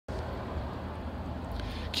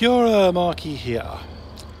Kia ora, Markie here.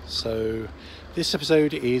 So this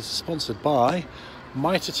episode is sponsored by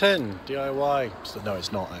Mitre 10 DIY. So, no,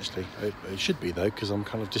 it's not actually. It should be though, because I'm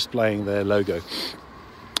kind of displaying their logo,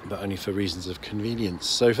 but only for reasons of convenience.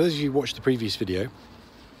 So for those of you who watched the previous video,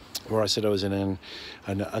 where I said I was in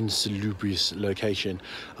an unsalubrious location,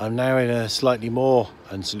 I'm now in a slightly more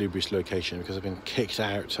unsalubrious location because I've been kicked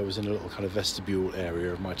out. I was in a little kind of vestibule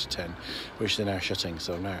area of Mitre 10, which they're now shutting.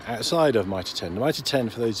 So I'm now outside of Mitre 10. The Mitre 10,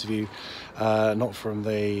 for those of you not from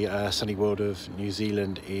the sunny world of New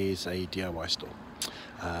Zealand, is a DIY store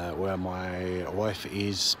where my wife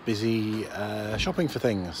is busy shopping for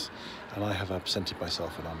things, and I have absented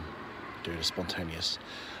myself and I'm doing a spontaneous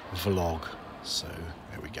vlog. So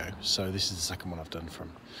there we go. So this is the second one I've done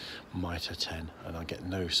from Mitre 10, and I get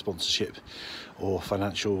no sponsorship or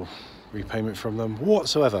financial repayment from them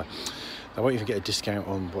whatsoever. I won't even get a discount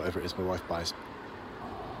on whatever it is my wife buys.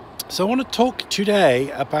 So I want to talk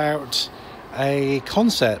today about a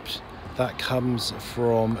concept that comes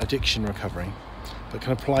from addiction recovery, but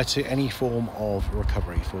can apply to any form of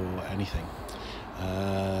recovery for anything.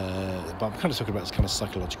 But I'm kind of talking about kind of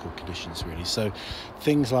psychological conditions, really. So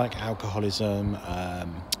things like alcoholism,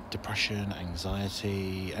 depression,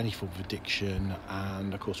 anxiety, any form of addiction,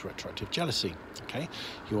 and of course retroactive jealousy. Okay,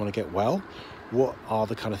 you want to get well. What are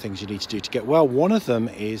the kind of things you need to do to get well? One of them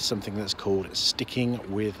is something that's called sticking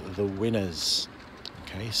with the winners.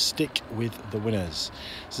 Okay, stick with the winners.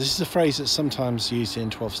 So this is a phrase that's sometimes used in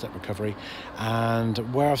 12-step recovery, and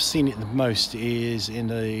where I've seen it the most is in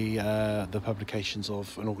the publications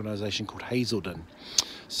of an organisation called Hazelden.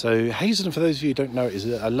 So Hazelden, for those of you who don't know,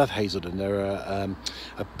 I love Hazelden. They're a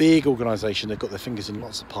big organisation. They've got their fingers in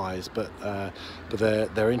lots of pies, but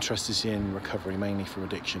their interest is in recovery, mainly from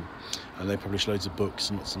addiction. And they publish loads of books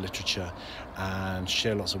and lots of literature and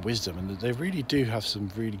share lots of wisdom. And they really do have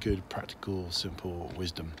some really good, practical, simple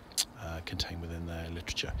wisdom contained within their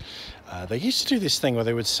literature. They used to do this thing where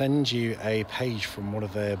they would send you a page from one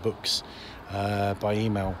of their books by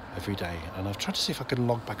email every day, and I've tried to see if I can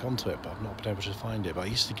log back onto it, but I've not been able to find it. But I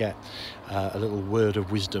used to get a little word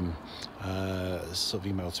of wisdom sort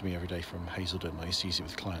of emailed to me every day from Hazelden. I used to use it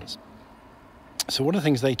with clients. So one of the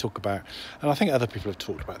things they talk about, and I think other people have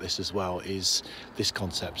talked about this as well, is this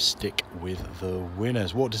concept, stick with the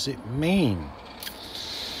winners. What does it mean?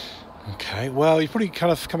 Okay, well, you've probably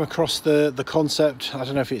kind of come across the concept. I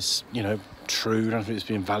don't know if it's, true, I don't know if it's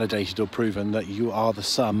been validated or proven, that you are the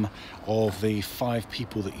sum of the 5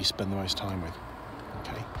 people that you spend the most time with.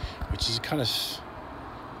 Okay, which is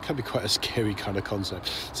can be quite a scary kind of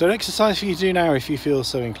concept. So an exercise for you to do now, if you feel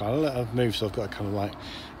so inclined. I've moved, so I've got a kind of like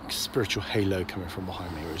spiritual halo coming from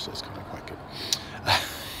behind me, which is kind of quite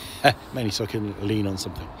good. Mainly so I can lean on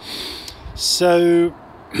something. So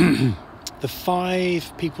the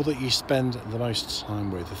 5 people that you spend the most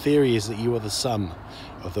time with, the theory is that you are the sum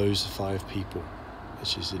of those 5 people,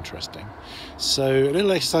 which is interesting. So a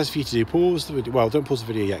little exercise for you to do. Pause the video. Well, don't pause the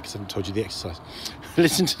video yet because I haven't told you the exercise.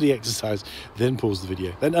 Listen to the exercise, then pause the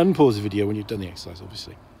video. Then unpause the video when you've done the exercise,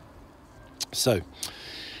 obviously. So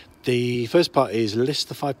the first part is list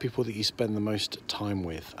the 5 people that you spend the most time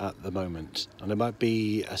with at the moment, and it might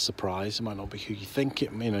be a surprise. It might not be who you think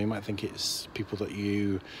it. You might think it's the people that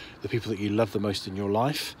you love the most in your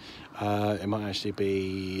life. It might actually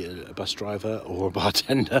be a bus driver or a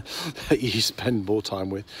bartender that you spend more time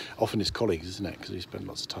with. Often it's colleagues, isn't it? Because you spend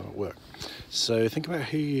lots of time at work. So think about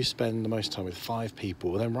who you spend the most time with. 5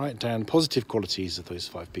 people, and then write down positive qualities of those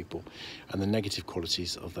 5 people and the negative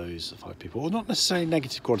qualities of those 5 people. Or not necessarily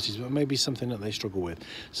negative qualities, but maybe something that they struggle with,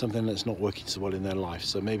 something that's not working so well in their life.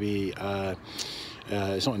 So maybe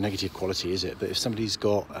it's not a negative quality, is it? But if somebody's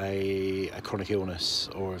got a chronic illness,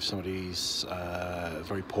 or if somebody's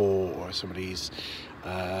very poor, or if somebody's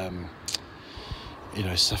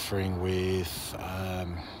suffering with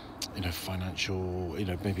financial,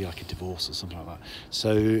 maybe like a divorce or something like that.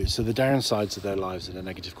 So the downsides of their lives are the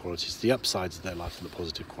negative qualities, the upsides of their life are the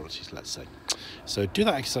positive qualities, let's say. So do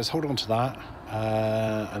that exercise, hold on to that,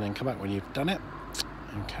 and then come back when you've done it.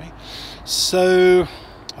 Okay, so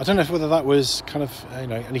I don't know whether that was kind of,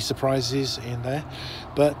 any surprises in there,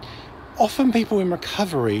 but often people in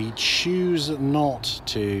recovery choose not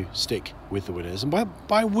to stick with the winners. And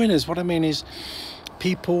by winners, what I mean is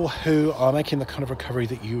people who are making the kind of recovery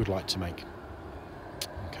that you would like to make.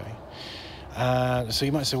 Okay. So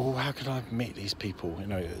you might say, well, how can I meet these people?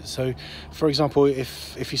 So for example,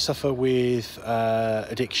 if you suffer with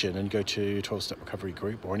addiction and you go to a 12-step recovery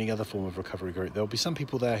group or any other form of recovery group, there'll be some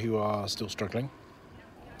people there who are still struggling.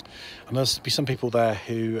 And there'll be some people there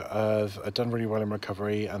who have done really well in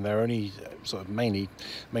recovery, and their only sort of main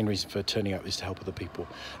reason for turning up is to help other people.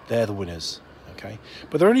 They're the winners. Okay,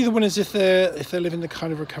 but they're only the winners if they're living the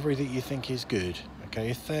kind of recovery that you think is good. Okay,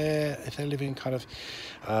 if they're living kind of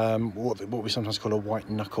what we sometimes call a white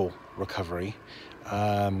knuckle recovery,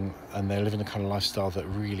 and they're living the kind of lifestyle that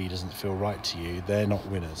really doesn't feel right to you, they're not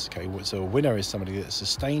winners. Okay, so a winner is somebody that's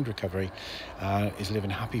sustained recovery, is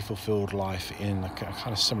living a happy, fulfilled life in a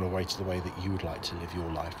kind of similar way to the way that you would like to live your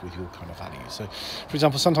life with your kind of values. So, for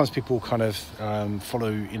example, sometimes people kind of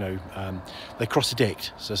follow, they cross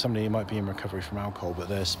addict. So somebody might be in recovery from alcohol, but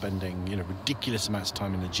they're spending, ridiculous amounts of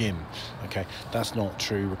time in the gym. Okay, that's not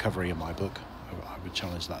true recovery in my book. I would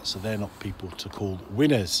challenge that. So they're not people to call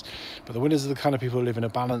winners, but the winners are the kind of people who live in a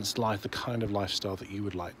balanced life, the kind of lifestyle that you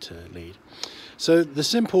would like to lead. So the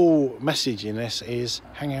simple message in this is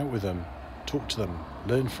hang out with them, talk to them,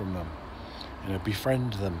 learn from them,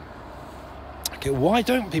 befriend them. Okay, why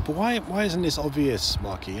don't people? Why isn't this obvious,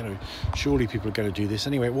 Markie? Surely people are going to do this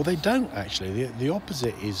anyway. Well, they don't actually. The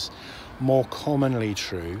opposite is more commonly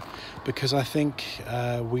true, because I think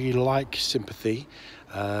we like sympathy.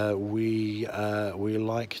 We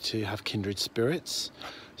like to have kindred spirits.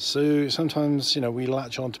 So sometimes, we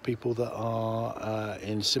latch on to people that are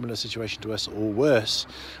in a similar situation to us or worse,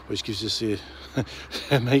 which gives us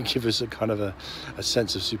may give us a kind of a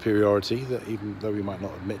sense of superiority, that even though we might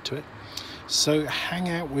not admit to it. So hang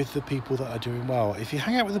out with the people that are doing well. If you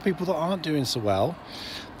hang out with the people that aren't doing so well,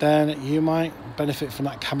 then you might benefit from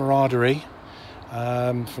that camaraderie,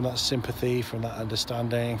 from that sympathy, from that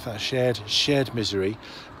understanding, from that shared misery.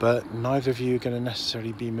 But neither of you are going to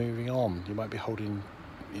necessarily be moving on. You might be holding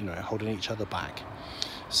each other back.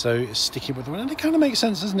 So sticking with them, and it kind of makes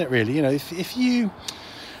sense, doesn't it? Really, if you.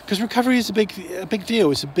 Because recovery is a big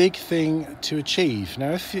deal. It's a big thing to achieve.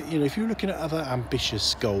 Now, if you're looking at other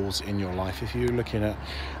ambitious goals in your life, if you're looking at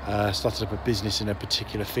starting up a business in a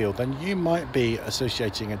particular field, then you might be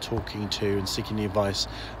associating and talking to and seeking the advice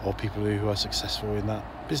of people who are successful in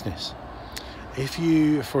that business. If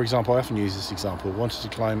you, for example, I often use this example, wanted to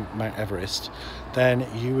climb Mount Everest, then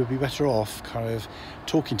you would be better off kind of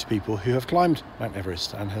talking to people who have climbed Mount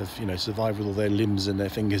Everest and have, survived with all their limbs and their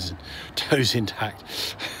fingers and toes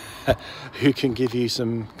intact, who can give you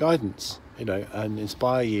some guidance, and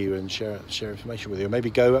inspire you and share information with you, or maybe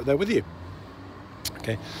go up there with you.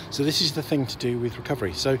 Okay, so this is the thing to do with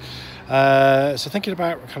recovery. So thinking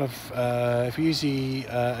about kind of, if we use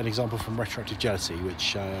an example from Retroactive Jealousy,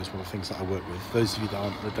 which is one of the things that I work with. Those of you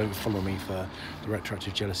that don't follow me for the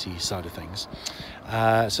Retroactive Jealousy side of things.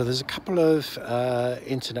 So there's a couple of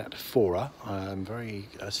internet fora. I'm very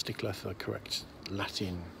stickler for correct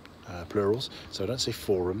Latin plurals, so I don't say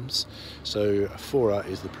forums. So fora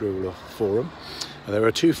is the plural of forum. And there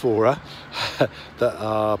are 2 fora that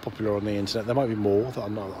are popular on the internet. There might be more that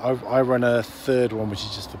I'm not. I run a 3rd one, which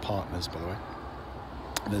is just for partners, by the way.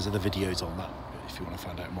 And there's other videos on that if you want to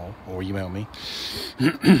find out more, or email me.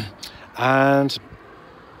 And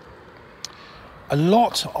a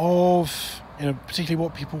lot of, particularly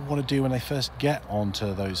what people want to do when they first get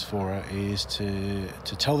onto those fora is to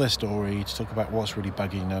tell their story, to talk about what's really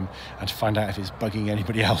bugging them, and to find out if it's bugging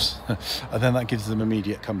anybody else. And then that gives them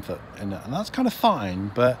immediate comfort. And that's kind of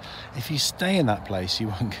fine, but if you stay in that place, you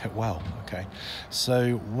won't get well, okay?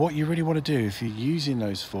 So what you really want to do if you're using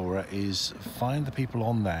those fora is find the people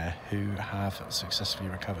on there who have successfully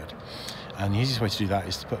recovered. And the easiest way to do that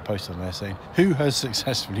is to put a post on there saying, who has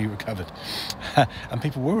successfully recovered? And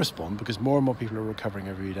people will respond, because more and more people are recovering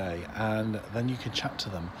every day, and then you can chat to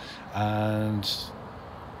them and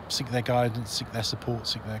seek their guidance, seek their support,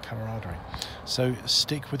 seek their camaraderie. So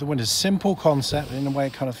stick with the winners. Simple concept, in a way,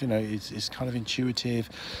 kind of, it's kind of intuitive.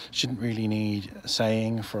 Shouldn't really need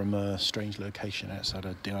saying from a strange location outside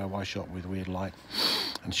a DIY shop with weird light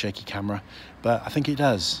and shaky camera, but I think it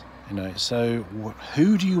does. So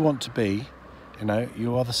who do you want to be?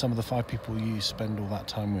 You are some of the 5 people you spend all that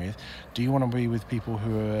time with. Do you want to be with people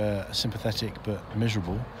who are sympathetic but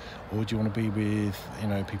miserable, or do you want to be with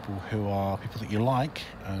people who are people that you like,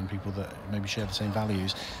 and people that maybe share the same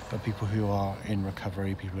values, but people who are in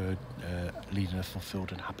recovery, people who are leading a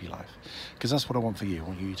fulfilled and happy life? Because that's what I want for you. I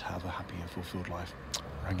want you to have a happy and fulfilled life.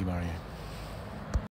 Rangimarie.